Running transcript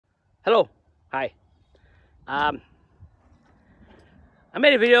Hello, hi. I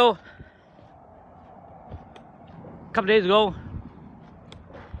made a video a couple days ago.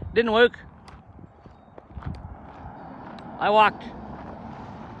 Didn't work. I walked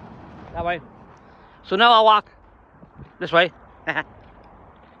that way, so now I'll walk this way.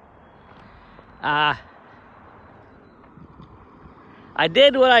 I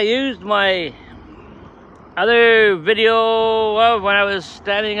did what I used my other video of when I was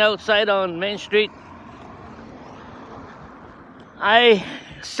standing outside on Main Street. I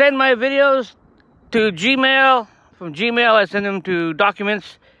send my videos to Gmail. From Gmail I send them to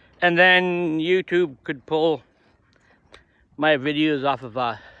documents, and then YouTube could pull my videos off of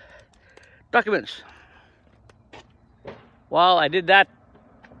documents. Well, I did that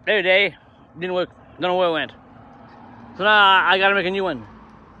every day. Didn't work. Don't know where it went. So now I gotta make a new one.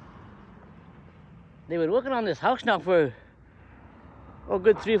 They were working on this house now for a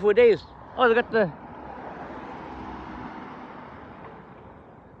good 3 or 4 days. Oh, they got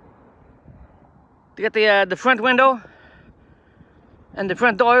the front window and the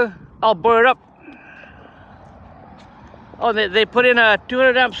front door all boarded up. Oh, they put in a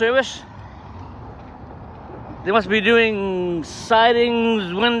 200 amp service. They must be doing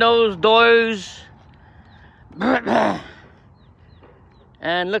sidings, windows, doors.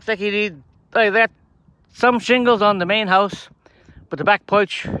 And looks like you need like that. Some shingles on the main house, but the back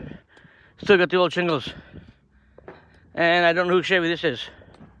porch still got the old shingles. And I don't know who Chevy this is.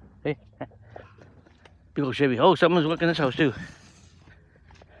 Hey, people Chevy. Oh, someone's working this house too.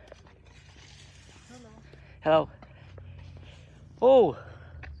 Hello. Oh,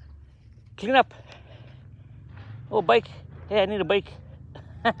 clean up. Oh, bike. Hey, I need a bike.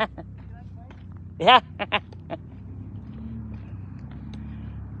 Yeah.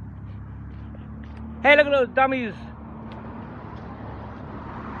 Hey, look at those dummies.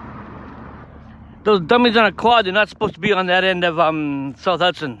 Those dummies on a quad, they're not supposed to be on that end of South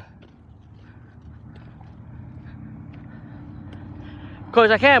Hudson. Of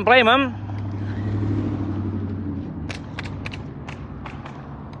course, I can't blame them.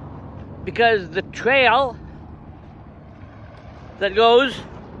 Because the trail that goes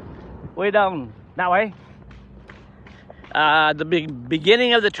way down that way, the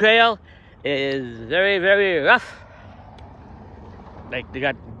beginning of the trail is very, very rough. Like, they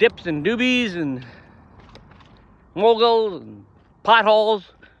got dips and doobies and moguls and potholes,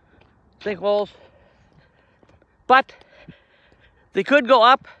 sinkholes. But they could go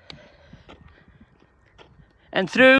up and through